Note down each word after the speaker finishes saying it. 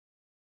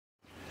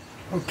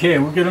Okay,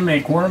 we're going to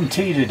make worm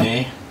tea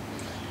today.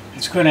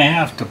 It's going to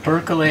have to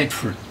percolate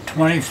for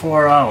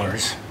 24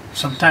 hours.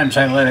 Sometimes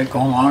I let it go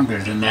longer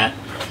than that,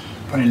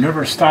 but I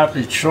never stop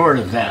it short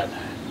of that.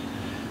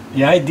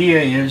 The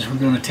idea is we're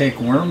going to take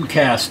worm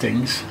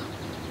castings,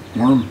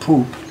 worm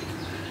poop,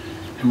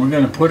 and we're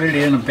going to put it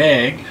in a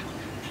bag,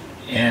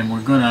 and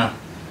we're going to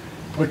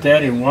put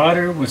that in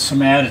water with some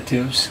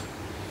additives,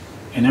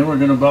 and then we're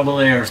going to bubble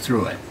air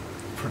through it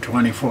for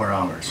 24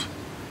 hours.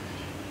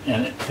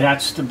 And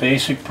that's the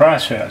basic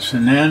process.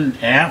 And then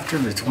after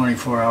the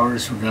 24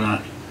 hours, we're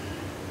gonna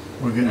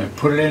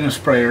put it in a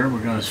sprayer.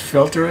 We're gonna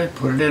filter it,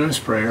 put it in a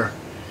sprayer,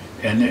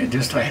 and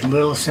just a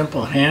little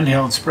simple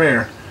handheld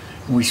sprayer.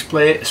 And we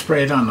spray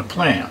it on the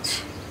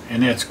plants,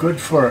 and it's good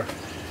for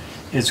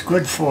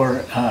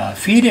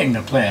feeding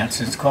the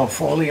plants. It's called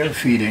foliar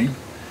feeding.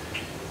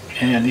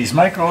 And these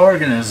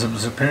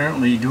microorganisms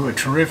apparently do a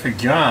terrific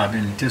job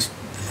in just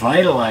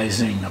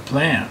vitalizing the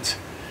plants.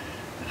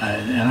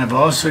 And I've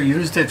also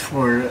used it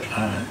for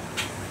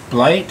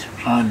blight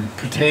on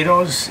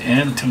potatoes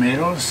and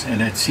tomatoes,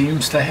 and it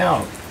seems to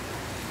help.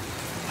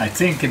 I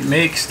think it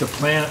makes the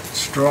plant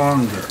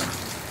stronger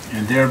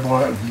and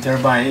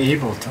thereby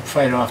able to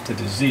fight off the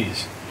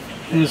disease.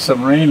 Here's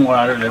some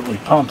rainwater that we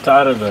pumped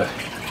out of the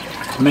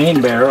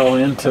main barrel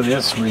into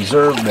this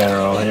reserve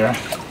barrel here.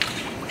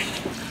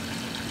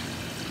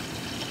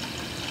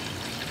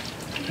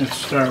 Let's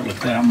start with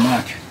that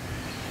much.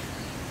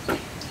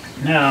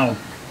 Now,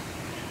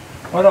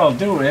 what I'll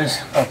do is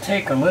I'll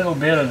take a little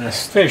bit of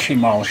this fish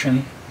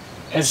emulsion.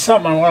 It's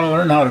something I want to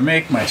learn how to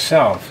make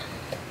myself.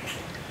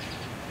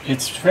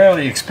 It's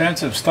fairly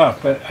expensive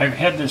stuff, but I've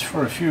had this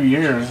for a few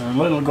years. A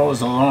little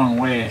goes a long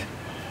way.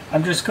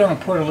 I'm just going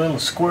to put a little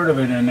squirt of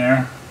it in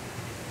there.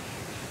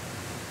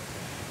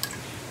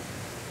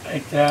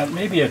 Like that,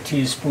 maybe a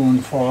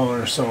teaspoonful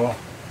or so.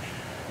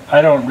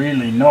 I don't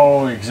really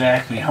know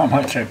exactly how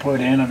much I put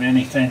in of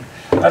anything.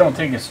 I don't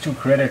think it's too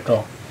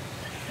critical.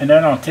 And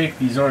then I'll take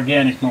these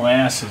organic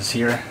molasses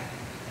here.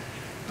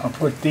 I'll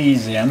put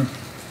these in.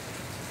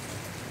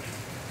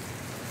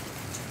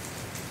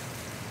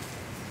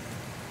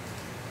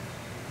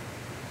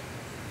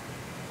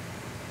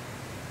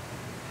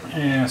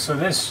 Yeah, so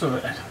this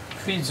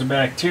feeds the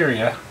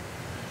bacteria.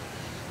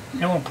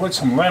 Then we'll put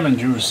some lemon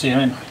juice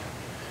in.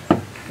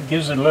 It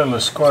gives it a little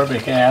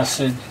ascorbic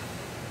acid.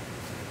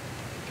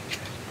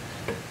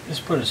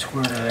 Just put a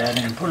squirt of that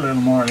in. Put a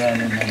little more of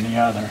that in than the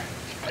other.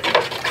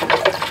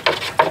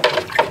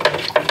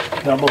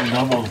 Double,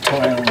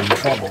 toil and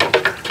trouble.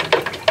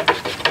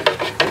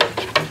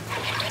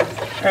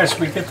 As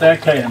we get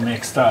that kind of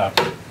mixed up.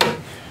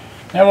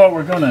 Now what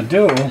we're going to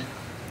do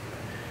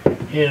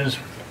is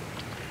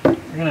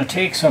we're going to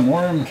take some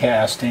worm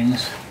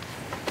castings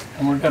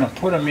and we're going to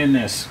put them in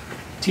this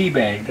tea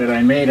bag that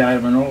I made out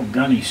of an old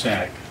gunny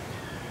sack.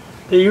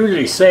 They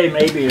usually say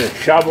maybe a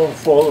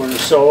shovelful or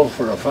so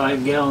for a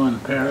 5-gallon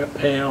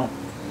pail.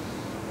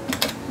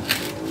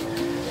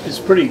 It's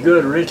pretty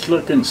good, rich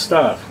looking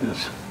stuff.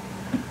 This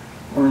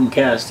worm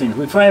castings.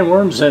 We find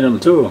worms in them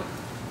too.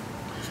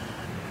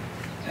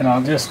 And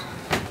I'll just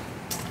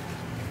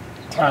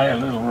tie a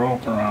little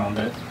rope around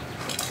it.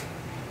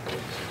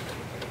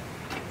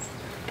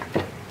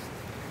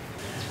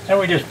 And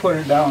we just put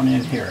it down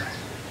in here.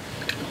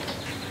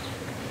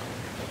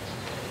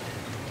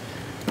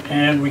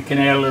 And we can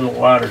add a little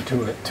water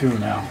to it too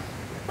now.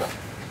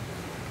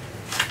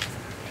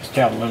 Just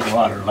got a little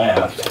water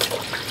left.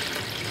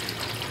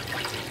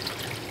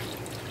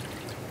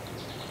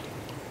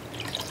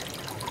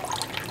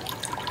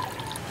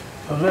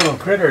 The little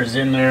critters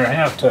in there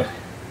have to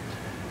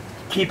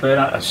keep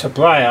a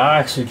supply of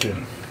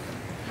oxygen.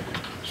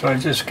 So I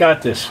just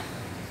got this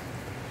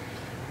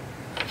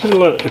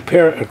little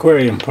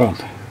aquarium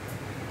pump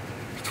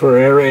for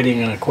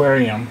aerating an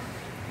aquarium.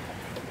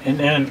 And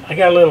then I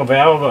got a little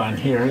valve on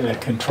here that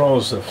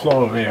controls the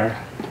flow of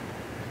air.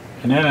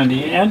 And then on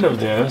the end of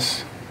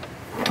this,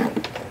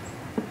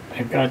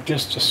 I've got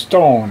just a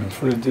stone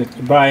to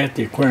buy at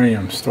the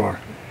aquarium store.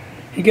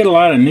 You get a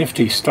lot of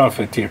nifty stuff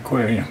at the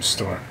aquarium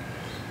store.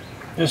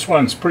 This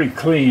one's pretty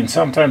clean.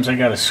 Sometimes I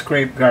gotta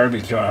scrape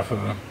garbage off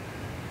of them.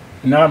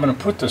 And now I'm gonna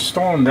put the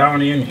stone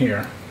down in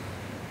here,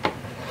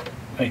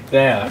 like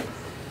that.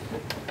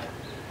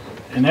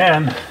 And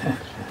then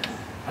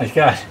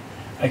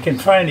I can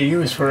find a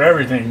use for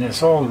everything.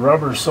 This old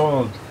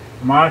rubber-soled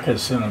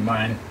moccasin of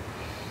mine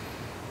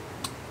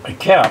I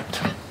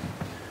kept,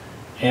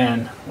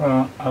 and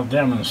well, I'll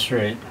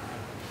demonstrate.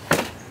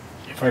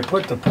 If I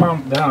put the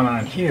pump down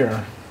on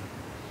here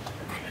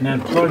and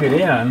then plug it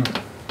in,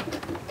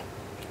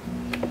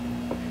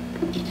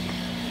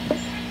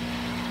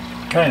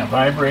 kind of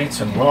vibrates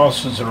and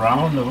waltzes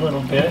around a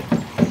little bit.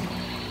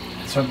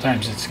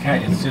 Sometimes it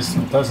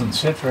just doesn't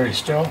sit very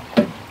still.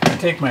 I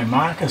take my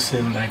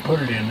moccasin and I put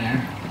it in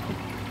there,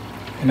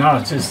 and now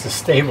it's just as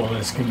stable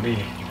as can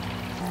be.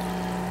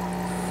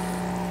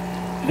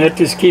 And it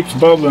just keeps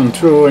bubbling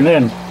through, and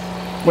then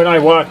when I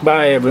walk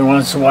by every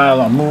once in a while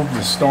I'll move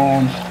the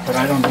stone, but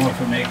I don't know if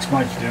it makes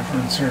much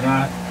difference or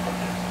not.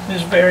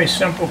 It's a very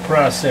simple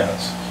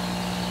process.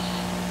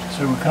 So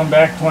So we come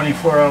back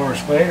 24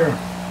 hours later,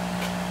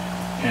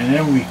 and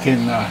then we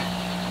can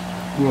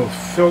we'll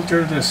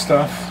filter this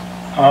stuff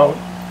out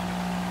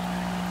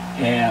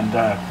and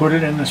put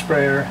it in the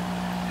sprayer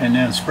and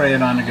then spray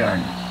it on the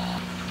garden.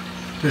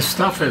 This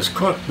stuff is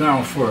cooked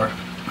now for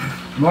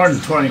more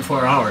than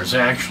 24 hours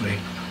actually.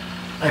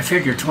 I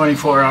figure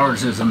 24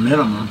 hours is a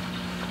minimum,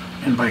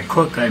 and by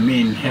cook I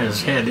mean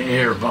has had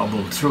air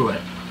bubbled through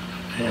it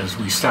as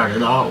we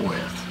started out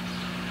with.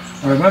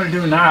 What I'm going to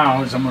do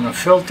now is I'm going to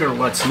filter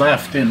what's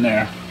left in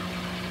there.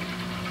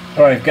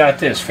 So I've got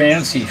this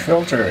fancy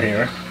filter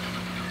here,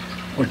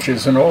 which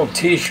is an old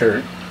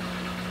t-shirt,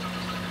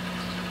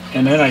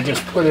 and then I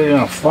just put it in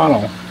a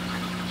funnel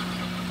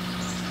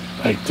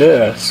like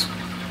this,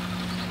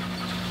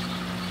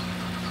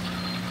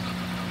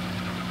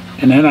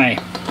 and then I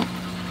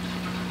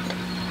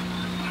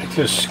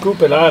just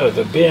scoop it out of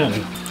the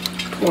bin,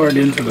 pour it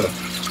into the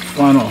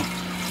funnel.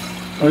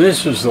 Well,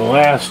 this is the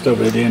last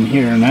of it in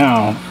here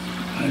now.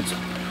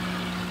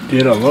 I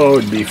did a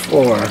load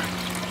before.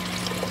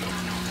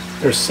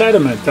 There's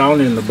sediment down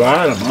in the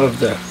bottom of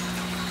the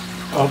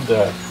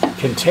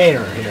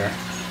container here,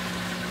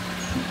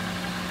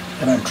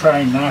 and I'm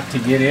trying not to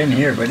get in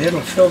here, but it'll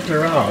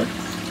filter out.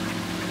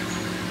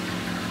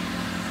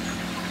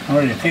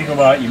 When you think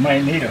about it, you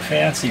might need a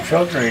fancy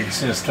filtering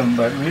system,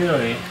 but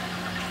really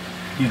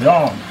you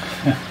don't.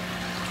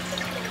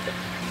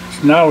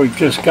 So now we've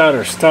just got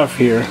our stuff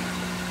here,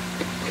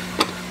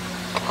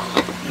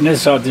 and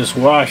this I'll just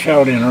wash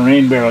out in a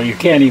rain barrel. You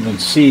can't even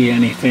see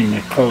anything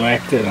that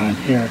collected on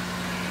here.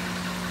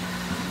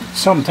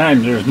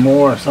 Sometimes there's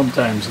more,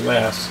 sometimes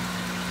less.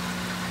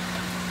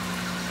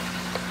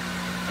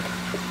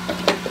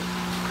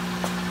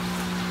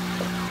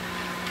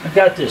 I've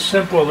got this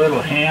simple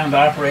little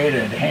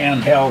hand-operated,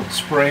 handheld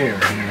sprayer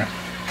here.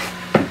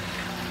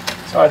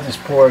 So I'll just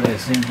pour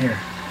this in here.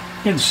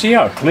 You can see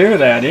how clear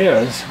that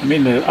is. I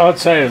mean, the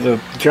outside of the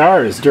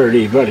jar is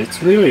dirty, but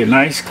it's really a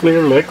nice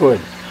clear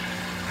liquid.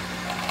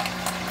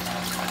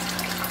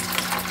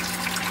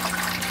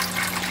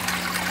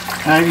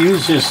 I've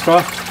used this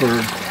stuff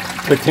for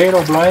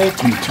potato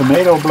blight and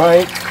tomato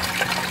blight,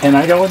 and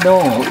I don't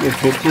know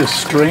if it just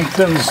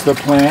strengthens the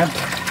plant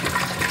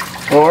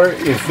or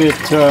if it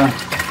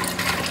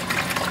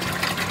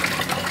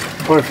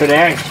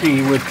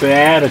actually, with the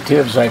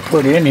additives I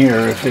put in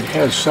here, if it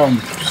has some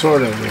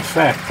sort of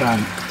effect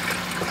on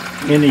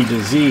any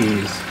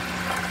disease.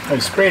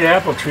 I've sprayed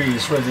apple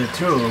trees with it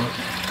too,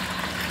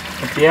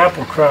 but the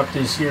apple crop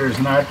this year is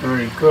not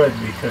very good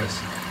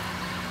because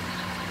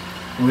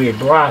we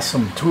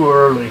blossomed too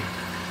early.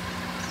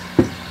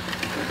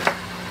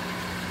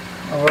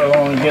 We'll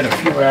only get a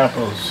few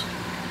apples.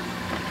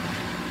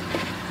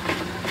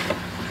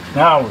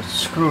 Now we'll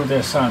screw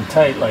this on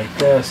tight like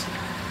this.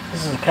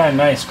 This is a kind of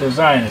nice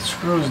design. It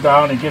screws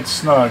down and gets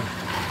snug.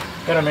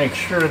 Got to make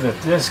sure that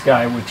this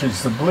guy, which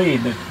is the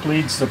bleed, that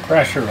bleeds the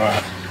pressure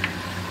off.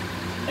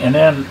 And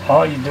then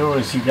all you do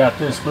is you got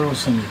this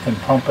loose and you can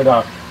pump it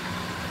up.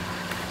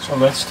 So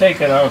let's take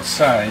it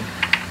outside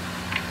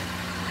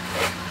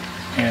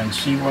and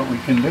see what we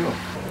can do.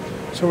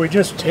 So we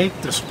just take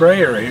the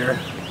sprayer here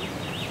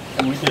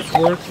and we just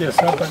work this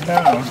up and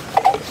down,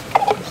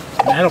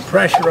 and that'll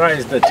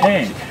pressurize the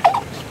tank.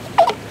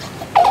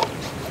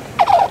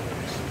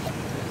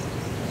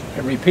 I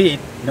repeat,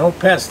 no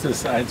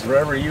pesticides were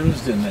ever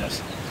used in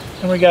this.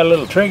 And we got a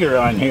little trigger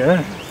on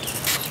here,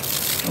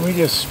 and we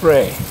just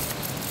spray.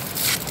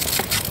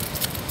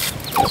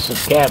 This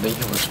is cabbage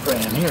we're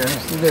spraying here.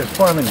 See, they're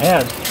forming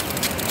heads.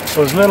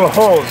 Those little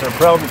holes are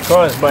probably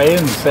caused by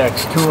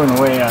insects chewing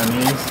away on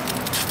these.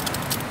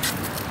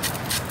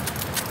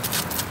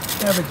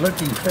 Cabbage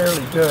looking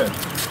fairly good.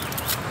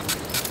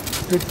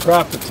 Good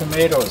crop of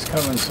tomatoes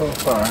coming so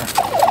far.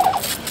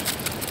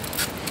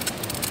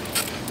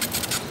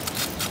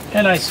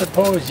 And I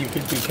suppose you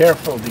could be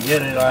careful to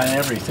get it on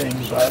everything,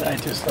 but I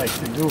just like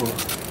to do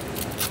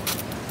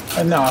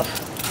enough.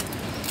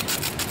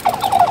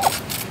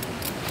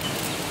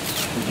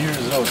 And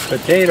here's those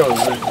potatoes,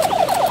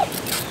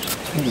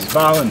 these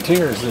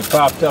volunteers that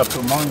popped up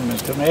among the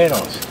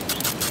tomatoes.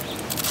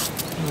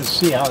 We'll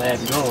see how that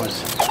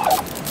goes.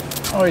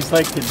 I always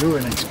like to do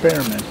an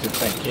experiment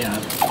if I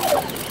can.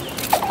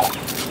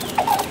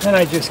 Then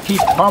I just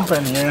keep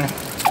pumping here.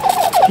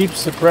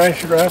 Keeps the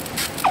pressure up.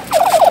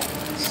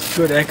 It's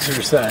good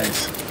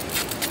exercise.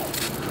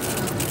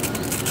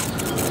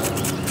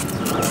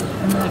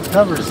 And that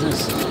covers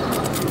this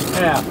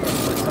half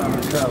of what's on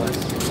the trellis.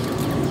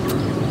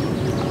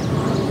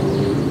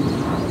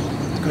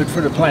 It's good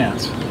for the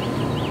plants.